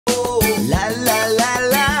La la la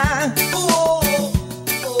la.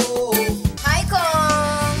 Hi,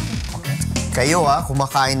 Cong! Kayo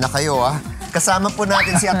kumakain na kayo Kasama po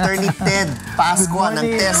natin si Attorney Ted Pascua ng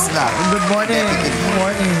TESDA. Good morning. Good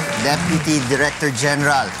morning. Deputy Director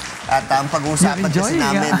General. At ang pag-uusapan kasi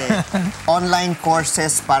namin online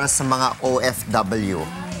courses para sa mga OFW.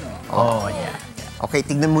 Yeah. Okay,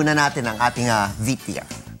 tignan muna natin ang ating VTR.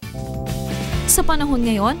 Sa panahon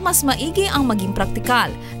ngayon, mas maigi ang maging praktikal.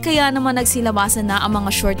 Kaya naman nagsilabasan na ang mga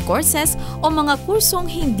short courses o mga kursong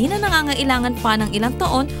hindi na nangangailangan pa ng ilang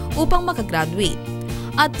taon upang makagraduate.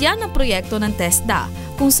 At yan ang proyekto ng TESDA,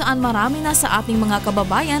 kung saan marami na sa ating mga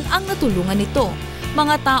kababayan ang natulungan nito.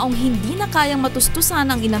 Mga taong hindi na kayang matustusan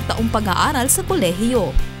ang ilang taong pag-aaral sa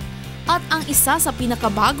kolehiyo. At ang isa sa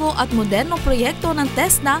pinakabago at modernong proyekto ng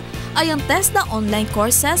TESDA ay ang TESDA Online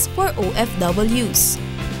Courses for OFWs.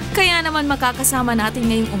 Kaya naman makakasama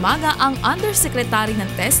natin ngayong umaga ang Undersecretary ng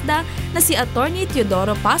TESDA na si Atty.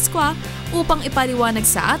 Teodoro Pascua upang ipaliwanag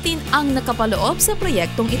sa atin ang nakapaloob sa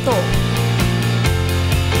proyektong ito.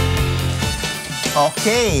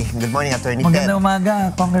 Okay, good morning Atty. Ted. Magandang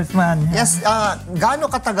umaga, Congressman. Yes,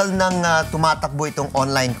 gaano katagal nang tumatakbo itong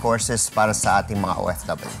online courses para sa ating mga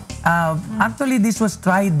OFW? Actually, this was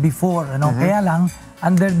tried before. Kaya lang,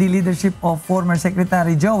 under the leadership of former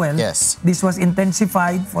Secretary Joel, this was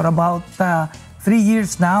intensified for about 3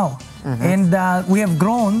 years now. And we have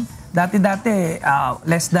grown. Dati-dati,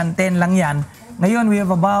 less than 10 lang yan. Ngayon, we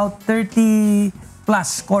have about 30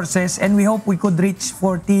 plus courses and we hope we could reach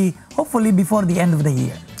 40, hopefully before the end of the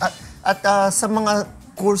year. At sa mga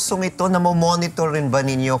kursong ito, namomonitor rin ba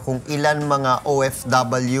ninyo kung ilan mga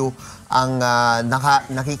OFW ang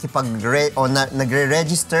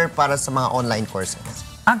nagre-register para sa mga online courses?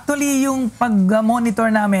 Actually, yung pag-monitor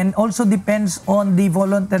namin also depends on the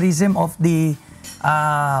voluntarism of the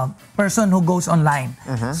person who goes online.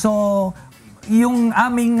 So, yung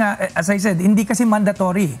aming, as I said, hindi kasi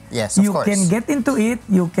mandatory. Yes, of course. You can get into it,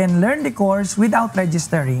 you can learn the course without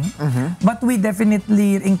registering, but we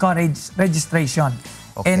definitely encourage registration.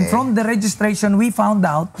 Okay. And from the registration, we found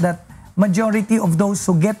out that majority of those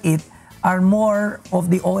who get it are more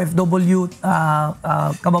of the OFW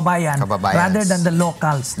kababayan rather than the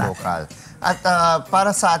locals. Local. At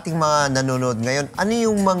para sa ating mga nanonood ngayon, ano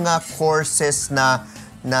yung mga courses na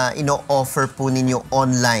ino-offer po ninyo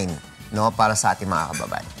online para sa ating mga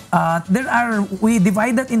kababayan? We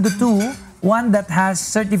divided into two. One that has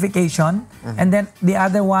certification and then the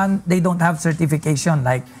other one, they don't have certification,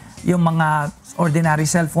 like yung mga ordinary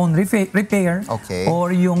cellphone repair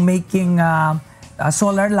or yung making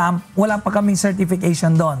solar lamp, wala pa kaming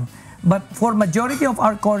certification doon. But for majority of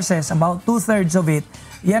our courses, about 2/3 of it,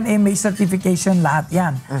 yan ay may certification lahat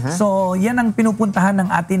yan. So yan ang pinupuntahan ng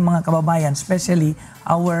atin mga kababayan, especially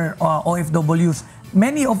our OFWs.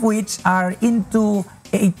 Many of which are into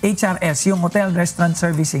HRS, yung hotel restaurant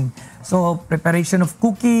servicing. So preparation of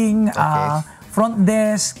cooking, front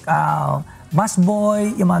desk,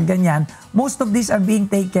 busboy, yung mga ganyan. Most of these are being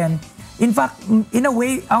taken. In fact, in a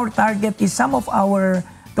way, our target is some of our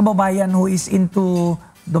kababayan who is into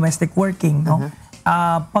domestic working.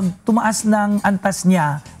 Pag tumaas ng antas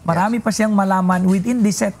niya, marami pa siyang malaman within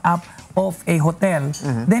the setup of a hotel.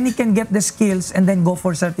 Then he can get the skills and then go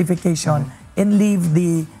for certification and leave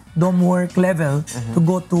the dom work level to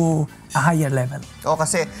go to a higher level.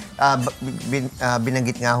 Kasi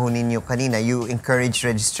binanggit nga ho ninyo kanina, you encourage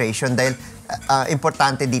registration dahil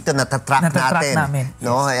importante dito natatrack natin.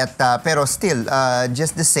 No? At, pero still,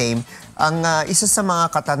 just the same, ang isa sa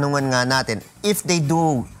mga katanungan nga natin, if they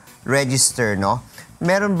do register,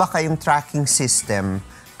 meron ba kayong tracking system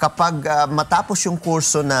kapag matapos yung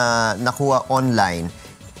kurso na nakuha online,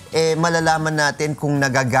 malalaman natin kung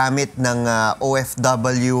nagagamit ng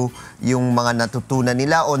OFW yung mga natutunan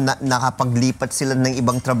nila o nakapaglipat sila ng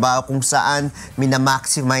ibang trabaho kung saan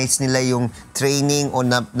minamaximize nila yung training o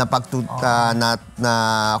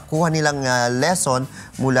nakuha nilang lesson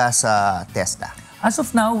mula sa TESDA. As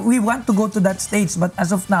of now, we want to go to that stage, but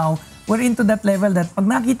as of now, we're into that level that pag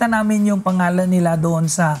nakita namin yung pangalan nila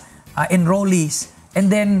doon sa enrollees, and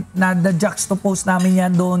then na-juxtapose namin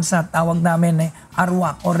yan doon sa tawag namin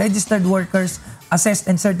ARWAC or Registered Workers Assessed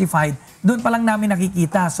and Certified. Doon pa lang namin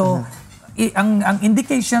nakikita. So, ang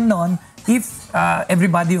indication noon, if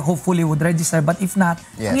everybody hopefully would register, but if not,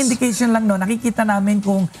 ang indication lang noon, nakikita namin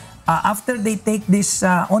kung after they take this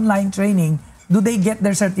online training, do they get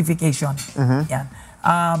their certification? Yan.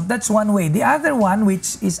 That's one way. The other one,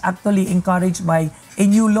 which is actually encouraged by a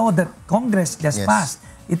new law that Congress just passed,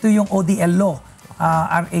 ito yung ODL law.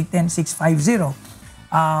 RA 10650.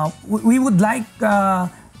 We would like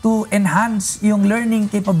to enhance yung learning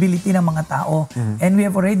capability ng mga tao. And we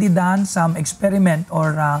have already done some experiment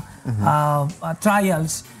or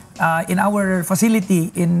trials in our facility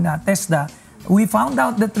in TESDA. We found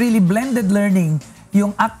out that really blended learning,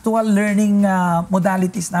 yung actual learning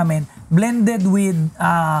modalities namin, blended with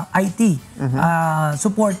IT,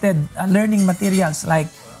 supported learning materials like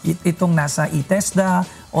itong nasa TESDA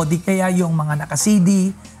o di kaya yung mga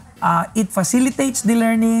naka-CD. It facilitates the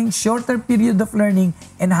learning, shorter period of learning,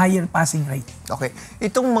 and higher passing rate. Okay.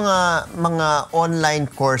 Itong mga online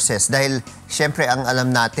courses, dahil syempre ang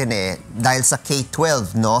alam natin dahil sa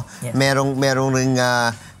K-12, no? Yes. Merong ring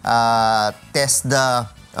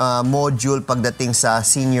TESDA module pagdating sa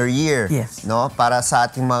senior year, Yes. no? Para sa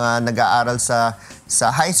ating mga nag-aaral sa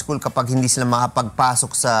high school, kapag hindi sila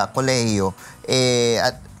makapagpasok sa kolehiyo,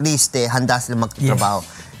 at least handa sila magtatrabaho.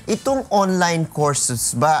 Yes. Itong online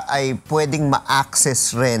courses ba ay pwedeng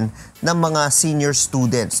ma-access rin ng mga senior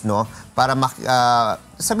students, no? Para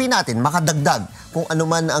sabihin natin, makadagdag kung ano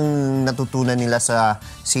man ang natutunan nila sa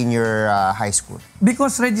senior high school.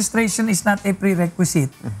 Because registration is not a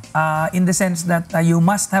prerequisite in the sense that you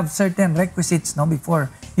must have certain requisites, no, before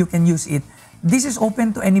you can use it. This is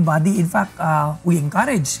open to anybody. In fact, we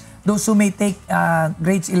encourage those who may take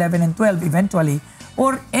grades 11 and 12 eventually,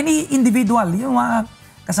 or any individual, yung mga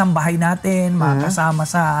kasambahay natin, mga kasama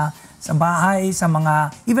sa bahay, sa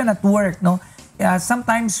mga, even at work, no?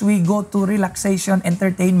 Sometimes we go to relaxation,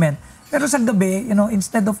 entertainment. Pero sa gabi,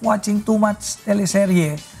 instead of watching too much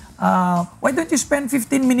teleserye, why don't you spend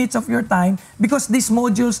 15 minutes of your time? Because these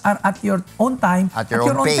modules are at your own time, at your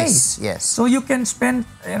own pace. Yes. So you can spend,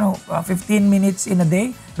 15 minutes in a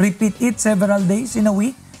day, repeat it several days in a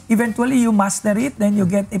week. Eventually, you master it, then you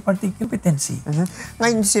get a particular competency.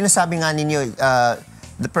 Ngayon, sinasabi nga ninyo,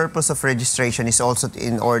 the purpose of registration is also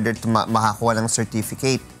in order to makakuha ng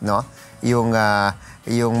certificate, no? Yung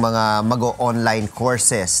mga mag-online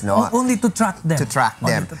courses, no? Only to track them. To track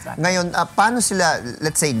them. Ngayon, paano sila,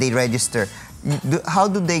 let's say they register, how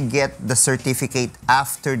do they get the certificate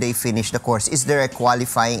after they finish the course? Is there a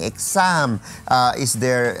qualifying exam? Is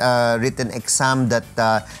there a written exam that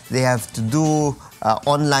they have to do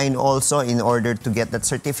online also in order to get that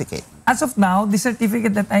certificate? As of now, the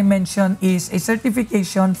certificate that I mentioned is a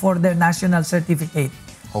certification for their national certificate,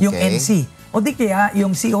 yung NC. O di kaya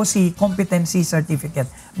yung COC, Competency Certificate.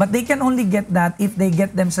 But they can only get that if they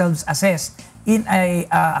get themselves assessed in a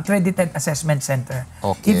accredited assessment center.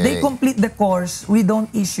 Okay. If they complete the course, we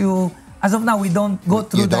don't issue, as of now, we don't go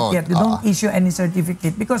through that yet. We don't issue any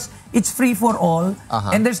certificate because it's free for all,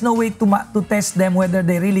 and there's no way to test them whether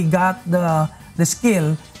they really got the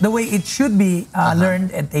skill the way it should be learned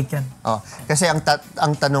and taken. Kasi ang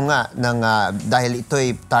tanong nga ng dahil ito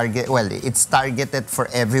ay it's targeted for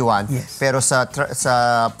everyone. Yes. Pero sa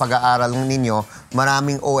pag-aaral ninyo,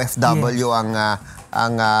 maraming OFW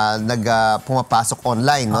ang pumapasok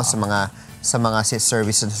online, no, sa mga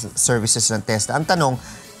services ng TESDA. Ang tanong,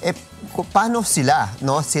 paano sila,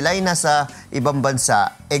 no? Sila ay nasa ibang bansa,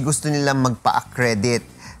 gusto nilang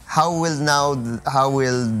magpa-accredit. How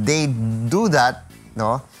will they do that?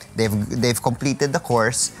 No, they've completed the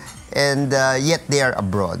course, and yet they are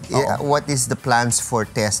abroad. What is the plans for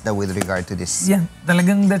TESDA with regard to this? Yeah,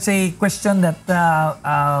 talagang that's a question that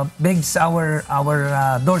begs our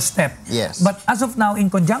doorstep. Yes. But as of now,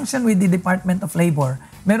 in conjunction with the Department of Labor,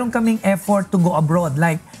 meron kaming effort to go abroad.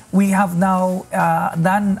 Like we have now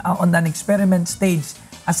done on an experiment stage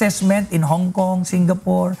assessment in Hong Kong,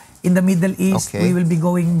 Singapore. In the Middle East, we will be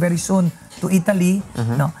going very soon to Italy.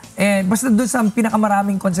 No? And basta doon sa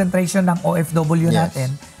pinakamaraming concentration ng OFW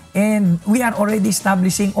natin. And we are already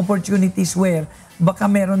establishing opportunities where baka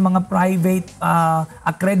meron mga private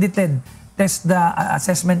accredited TESDA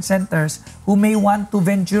assessment centers who may want to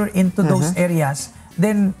venture into those areas.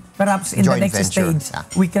 Then perhaps in the next stage,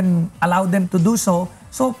 we can allow them to do so.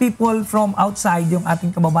 So people from outside, yung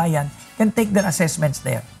ating kababayan, can take their assessments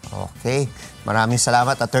there. Okay. Maraming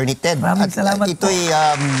salamat, Attorney Ted. Maraming salamat ito'y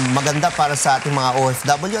maganda para sa ating mga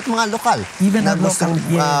OFW at mga lokal Even na local, gustong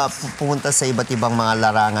pumunta sa iba't ibang mga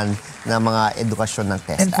larangan na mga edukasyon ng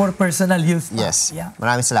TESDA. And for personal use. Yes.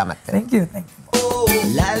 Maraming salamat, Ted. Thank you. Thank you.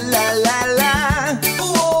 La la la la.